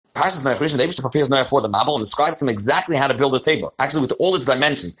Parshas Noach Rishon, the Eibishter prepares Noach for the Mabul and describes him exactly how to build a table. Actually, with all its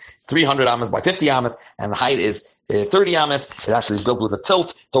dimensions, it's 300 amas by 50 amas, and the height is 30 amas. It actually is built with a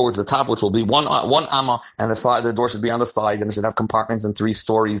tilt towards the top, which will be one amma, and the door should be on the side, and it should have compartments in 3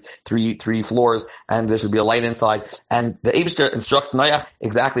 stories, three floors, and there should be a light inside. And the Eibishter instructs Noach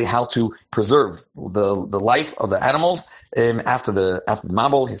exactly how to preserve the life of the animals. After the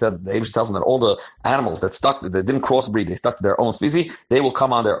Mabul, he said the Eibishter tells him that all the animals that didn't crossbreed, they stuck to their own species, they will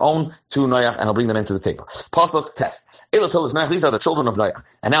come on their own to Noach, and he'll bring them into the table. Pasuk Tes. These are the children of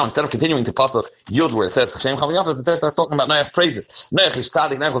Noach. And now, instead of continuing to Pasuk Yud, where it says Hashem Cham Yafas, it starts talking about Noach's praises. Noach is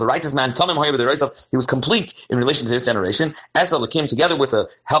tzaddik. Noach was a righteous man. Tamim Hoyev Dereisav. He was complete in relation to his generation. Esau came together with the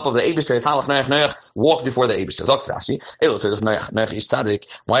help of the Eibishter. His halach Noach walked before the Eibishter. Zok Rashi. Noach is tzaddik.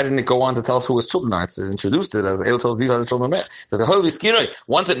 Why didn't it go on to tell us who his children are? It's introduced it as these are the children of Noach. So the Holy Skiroi.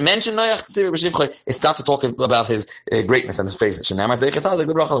 Once it mentioned Noach, it stopped to talk about his greatness and his praises.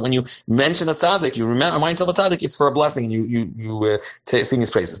 When you mention a tzaddik, you remind yourself of a tzaddik, it's for a blessing, and you sing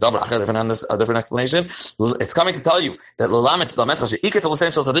his praises. A different explanation. It's coming to tell you that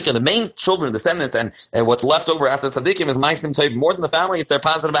the main children, descendants, and what's left over after the tzaddikim is ma'asim tov. More than the family, it's their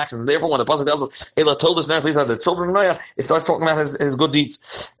positive actions. And therefore, when the pasuk tells us, "Ela toldus Noach," these are the children of Noach, it starts talking about his good deeds.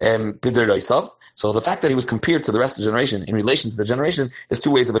 So the fact that he was compared to the rest of the generation in relation to the generation, there's 2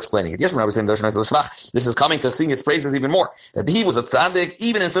 ways of explaining it. Yes, this is coming to sing his praises even more. That he was a tzaddik,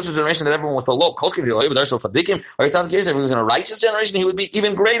 even in such a generation that everyone was so low. If he was in a righteous generation, he would be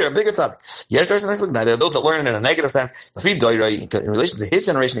even greater, a bigger tzaddik. There are those that learn in a negative sense. In relation to his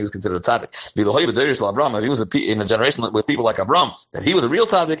generation, he was considered a tzaddik. If he was in a generation with people like Avram, that he was a real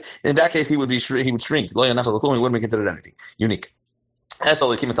tzaddik, in that case he would shrink. He wouldn't be considered anything unique.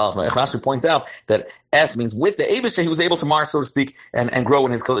 Rashi points out that S means with the Eibishter, he was able to march, so to speak, and grow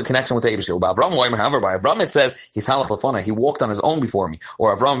in his connection with the Eibishter. However, by Avram it says, he's halach lefana, he walked on his own before me.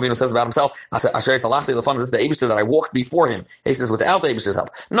 Or Avram Avinu says about himself, Asher salachti lefana, this is the Eibishter that I walked before him. He says, without the Eibishter's help.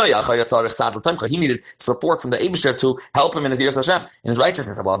 He needed support from the Eibishter to help him in his Yiras Hashem, in his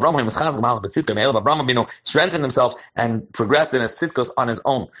righteousness. Avram Avinu strengthened himself and progressed in his tzidkos on his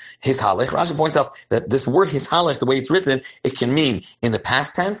own. His halach, Rashi points out that this word his halach, the way it's written, it can mean in the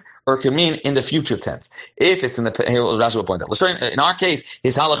past tense, or it can mean in the future tense. If it's in the, Rashi will point out. In our case,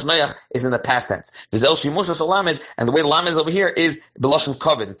 his halach Noach is in the past tense. And the way the lamed is over here is b'lashon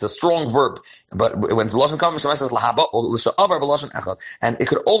kavod. It's a strong verb. But when it's b'lashon kavod, Shema says lahaba or l'sha'avar b'lashon echad. And it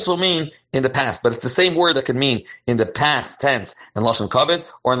could also mean in the past, but it's the same word that can mean in the past tense in lashon kavod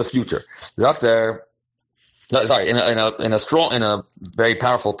or in the future. In a very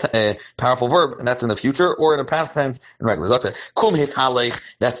powerful verb, and that's in the future, or in a past tense in regular. Kum his halech,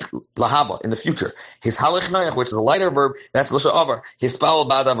 that's lahaba in the future. His halech noach, which is a lighter verb, that's l'sha'avar. His spalal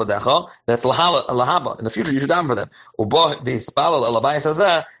ba'ad avodecha, that's lahaba in the future. You should daven for them. Ubo the spalal alabayis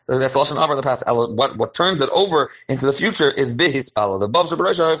hazeh, that's lashon avar in the past. What turns it over into the future is bihis spalal. The vav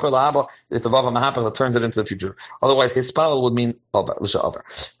shebereisha lahaba, it's the vav hamahapach that turns it into the future. Otherwise, his spalal would mean l'sha'avar.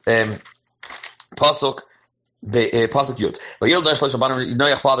 Pasuk. The pasuk Yud.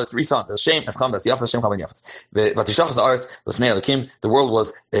 Noach father 3 sons. Hashem, Escham, Yafas, Hashem, Cham, and Yafas. Vatishachas Aretz, Lefnei Elokim. The world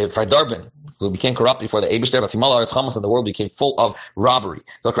was Fardarbin, who became corrupt before the Eibishter. Vatimal Aretz Chamas, and the world became full of robbery.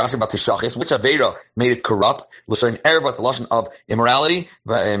 So Rashi Vatishachas, which Avera made it corrupt? L'shayin Erev, it's a lashon of immorality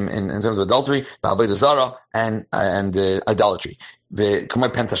in terms of adultery, Ba'avodah Zara, and idolatry. Both of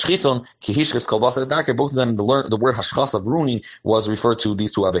them, the word hashchas of ruining was referred to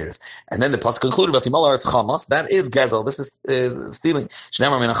these 2 averes. And then the pasuk concluded, chamas, that is gezel, this is stealing. It's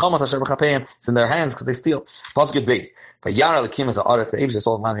in their hands because they steal. Pasuk Beis.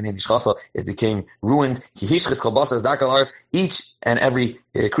 It became ruined. Each and every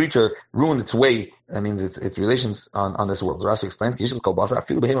creature ruined its way. That means its relations on this world. Rashi explains,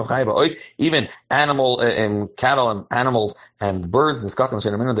 even animal and cattle and animals and birds and skak and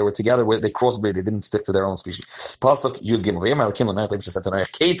they were together, they crossbred, they didn't stick to their own species. Pasuk Yud Gimel.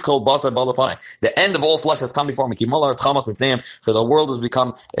 The end of all flesh has come before me. For the world has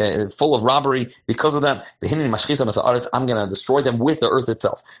become full of robbery because of them. I'm going to destroy them with the earth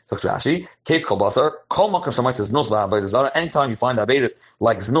itself. So Rashi, Kates Kol Basar, Kol Makam Shemait says Znus v'Avodah Zara. Anytime you find Averis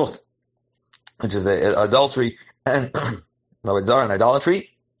like Znus, which is adultery and Avodah Zara and idolatry,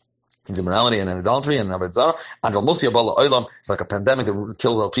 means immorality and idolatry and Avodah Zara. Andal Musia Bala Olam, it's like a pandemic that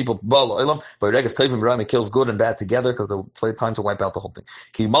kills all people. Bala Olam, but Regas Tovim B'Rami kills good and bad together because they'll play time to wipe out the whole thing.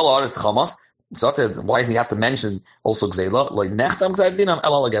 Ki Mala Aretz Chamas. Why does he have to mention also Gzeila?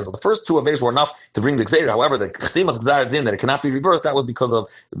 The first 2 averes were enough to bring the Gzeira. However, the Chdimas Gzeira Din, that it cannot be reversed, that was because of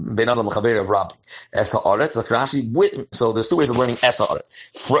Ben Adam L'Chaver of robbing. So there's 2 ways of learning Esa Aretz.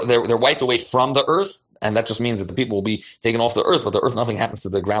 They're wiped away from the earth, and that just means that the people will be taken off the earth, but the earth, nothing happens to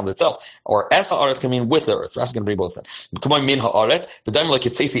the ground itself. Or Esa Aretz can mean with the earth. Rashi is going to bring both of them. Come on, Min Haaretz, the Daimler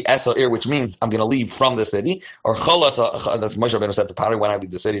Kitsesi Esa Ir, which means I'm going to leave from the city. Or Cholas, that's Moshe Rabbeinu said to Pari, when I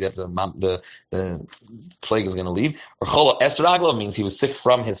leave the city, that's the plague is going to leave. Or Chola Esragla means he was sick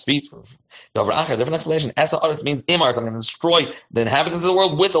from his feet. Different explanation. Esa Aretz means Imars, I'm going to destroy the inhabitants of the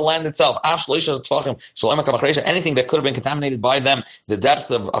world with the land itself. Anything that could have been contaminated by them, the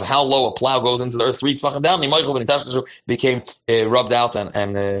depth of how low a plow goes into the earth, 3 tvachim down, became rubbed out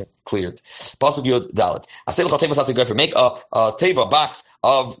and cleared. Pasuk Yod Dalet. Make a teva box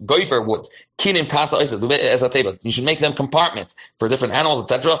of gopher wood. Kinim tasa oisa as a teva. You should make them compartments for different animals,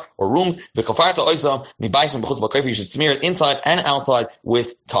 etc., or rooms. You should smear it inside and outside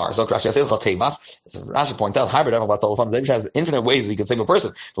with tar. So Rashi points out, hybrid has infinite ways you can save a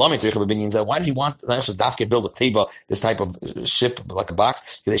person. Why did he want Dafke build a teva, this type of ship, like a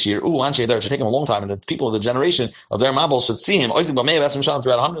box? It should take him a long time, and the people of the generation of their Mabel should see him throughout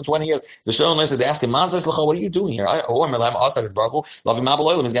 120 years. The show knows that they ask him, what are you doing here? He's going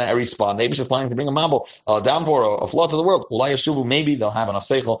to respond. Maybe she's planning to bring a Mabel, a downpour, a flood to the world. Maybe they'll have enough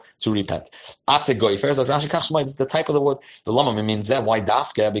seichel to repent. It's the type of the word. The lama means that. Why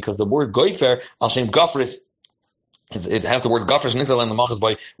dafke? Because the word goifer, al shem gafris, it has the word gafris nixel and the machas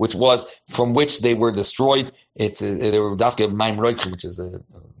by which was from which they were destroyed. They were dafke maim roichim, which is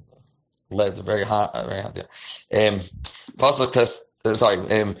lead, very hot, Yeah.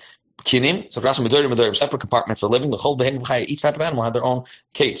 Kinim, so Rashi Medorim, separate compartments for living. The whole behem each type of animal had their own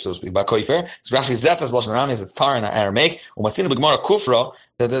cage, so to speak. By koifer, so Rashi Zefes Lashon Aram is it's tar in Aramaic. Umatzina b'Gemara Kufra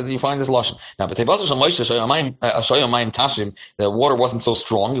that you find this lashon. Now, but Tevasah Shal Moshe Shoyam Tashim, the water wasn't so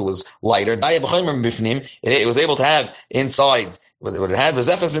strong; it was lighter. It was able to have inside. What it had was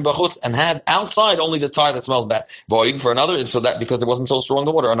Zefes Mibachutz and had outside only the tar that smells bad. Void for another, so that because it wasn't so strong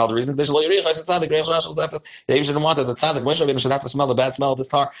the water. Another reason they shouldn't want it. The tzaddik should have to smell the bad smell of this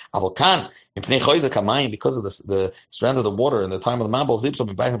tar. Avokan because of the strength of the water in the time of the Mabel Zipso,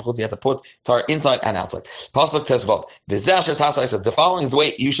 you have to put tar inside and outside. Pasuk Tesvav. The following is the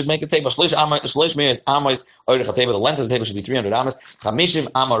way you should make a table. Shlish mears amos oirich a table. The length of the table should be 300 amos. Chamishim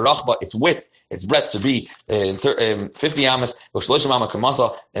ama rachba. Its width, its breadth should be 50 amos.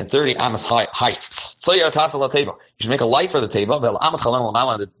 And 30 amos height. So you should make a light for the table.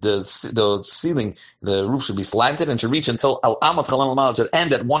 The ceiling, the roof should be slanted and should reach until al amat chalon should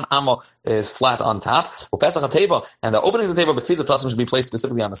end at 1 amo is flat on top. And the opening of the table, should be placed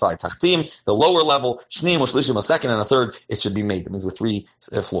specifically on the side. Tachtim, the lower level, shneim ushlishim, a second and a third, it should be made. That means with 3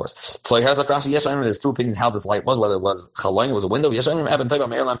 floors. So here's a Rashi. Yes, I remember there's 2 opinions how this light was, whether it was chalon, it was a window. Yes, I remember it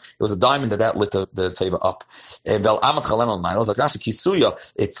was a diamond that lit the table up.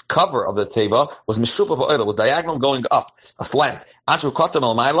 Its cover of the teva was mishupa v'oila, was diagonal going up, a slant. It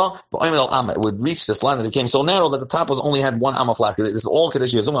would reach the slant, and it became so narrow that the top only had 1 amma flat. This is all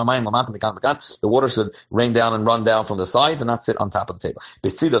Kadesh Yazum. The water should rain down and run down from the sides and not sit on top of the table.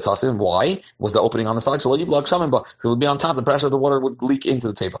 Why was the opening on the side? So it would be on top. The pressure of the water would leak into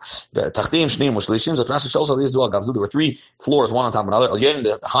the table. There were 3 floors, one on top of another.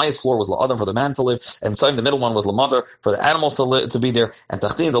 The highest floor was la'adam for the man to live, and the middle one was la'mother for the animals to be there, and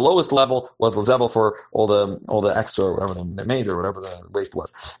tachtim, the lowest level, was l'zevel for all the extra, whatever they made or whatever the waste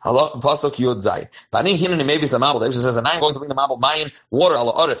was. Pasuk Yud Zayin. Bani hineni maybe some mabel. David says, and I'm going to bring the mabel mayin water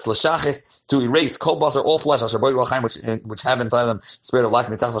ala oretz l'shachis to erase kol basar, all flesh asher boy rachayim, which have inside them spirit of life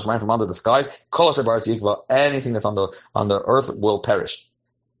and mitachas shemaim from under the skies. Kol asher baris yikva, anything that's on the earth will perish.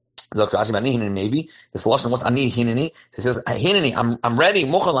 This lashon was ani hineni. He says, hineni, I'm ready.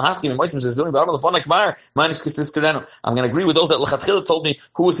 I'm going to agree with those that lechatchila told me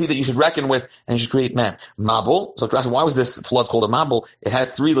who is he that you should reckon with and you should create man. Mabul. So why was this flood called a mabul? It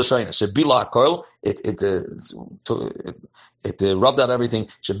has 3 lashonos. Shebila koil. It rubbed out everything.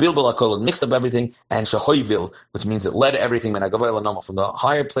 Shebil b'lakol, it mixed up everything, and shehoivil, which means it led everything. From the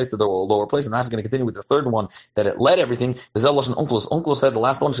higher place to the lower place. And I'm going to continue with the third one that it led everything. Uncle said the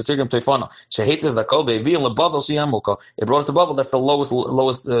last one. Shetirgim teifana. Shehetes zakol ve'evim lebavel shiyamuka. It brought it to Bavel. That's the lowest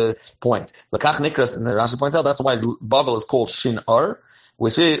point. Lekach nikras, and the Rashi points out that's why Bavel is called Shinar.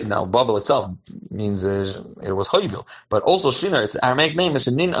 Which is, now, Bavel itself means it was Hoivil, but also Shinar, its Aramaic name is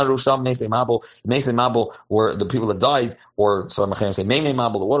Shinin Arusham Mesei Mabel. Mesei Mabel were the people that died, or, sorry, Machayim say, Meimei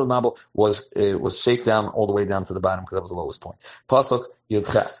Mabel, the water of Mabel, was shaken down all the way down to the bottom, because that was the lowest point. Pasuk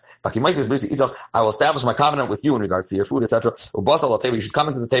Yudches. I will establish my covenant with you in regards to your food, etc. You should come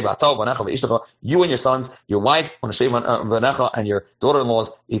into the table. You and your sons, your wife, and your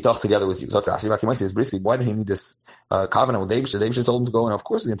daughter-in-laws, together with you. Why did he need this a covenant with David. David told him to go, and of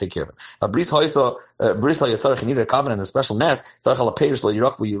course he's going to take care of him. Bris Hayatzarech, he needed a covenant in a special nest, that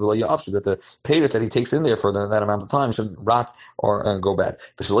the payers that he takes in there for that amount of time shouldn't rot or go bad.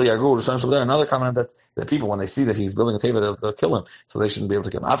 Another covenant that people, when they see that he's building a table, they'll kill him, so they shouldn't be able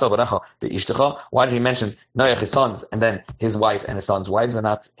to kill him. Why did he mention Noach, his sons, and then his wife and his sons' wives, and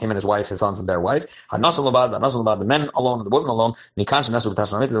not him and his wife, his sons and their wives? The men alone and the women alone, they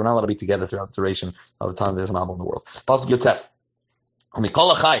were not allowed to be together throughout the duration of the time there's an Mabul in the world.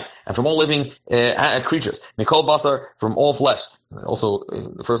 And from all living creatures, Mikol Basar, from all flesh. Also,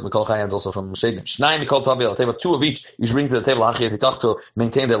 the first Mikol Chai is also from Shedim. Shnai Mikol Tavil, table, two of each, you should bring to the table to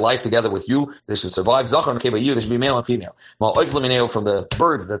maintain their life together with you. They should survive. Zachar and Keba, they should be male and female. From the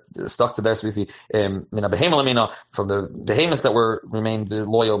birds that stuck to their species, from the behemoths that remained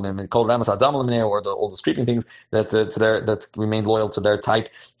loyal, Mikol Ramas Adam or all the creeping things that remained loyal to their type.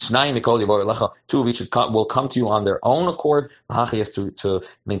 Shnai Mikol Yavor Lecha, two of each will come to you on their own accord, to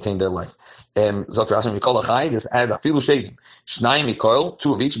maintain their life. Dr. Ashim Mikol Chai, this add Afilu Shedim. Shnai Mikol,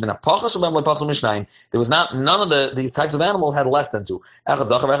 two of each. There was none of these types of animals had less than two.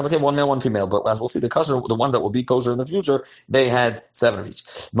 One male, one female. But as we'll see, the ones that will be kosher in the future, they had 7 of each.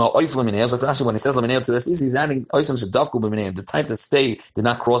 When he says Lamineo to this, he's adding the type that did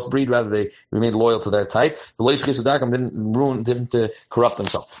not crossbreed, rather they remained loyal to their type. The didn't corrupt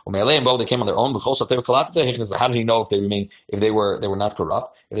themselves. They came on their own. How did he know if they were not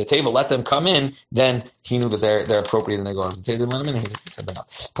corrupt? If the table let them come in, then he knew that they're appropriate and they're going. He said they're not.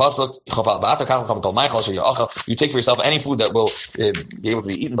 You take for yourself any food that will be able to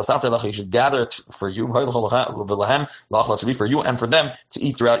be eaten. You should gather it for you, to be for you and for them to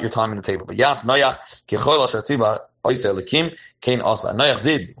eat throughout your time in the table. But Yas Noach Noach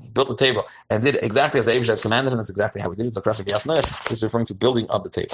did. He built the table and did exactly as the Eibush had commanded him. That's exactly how he did it. So Krashik Yas Noach is referring to building of the table.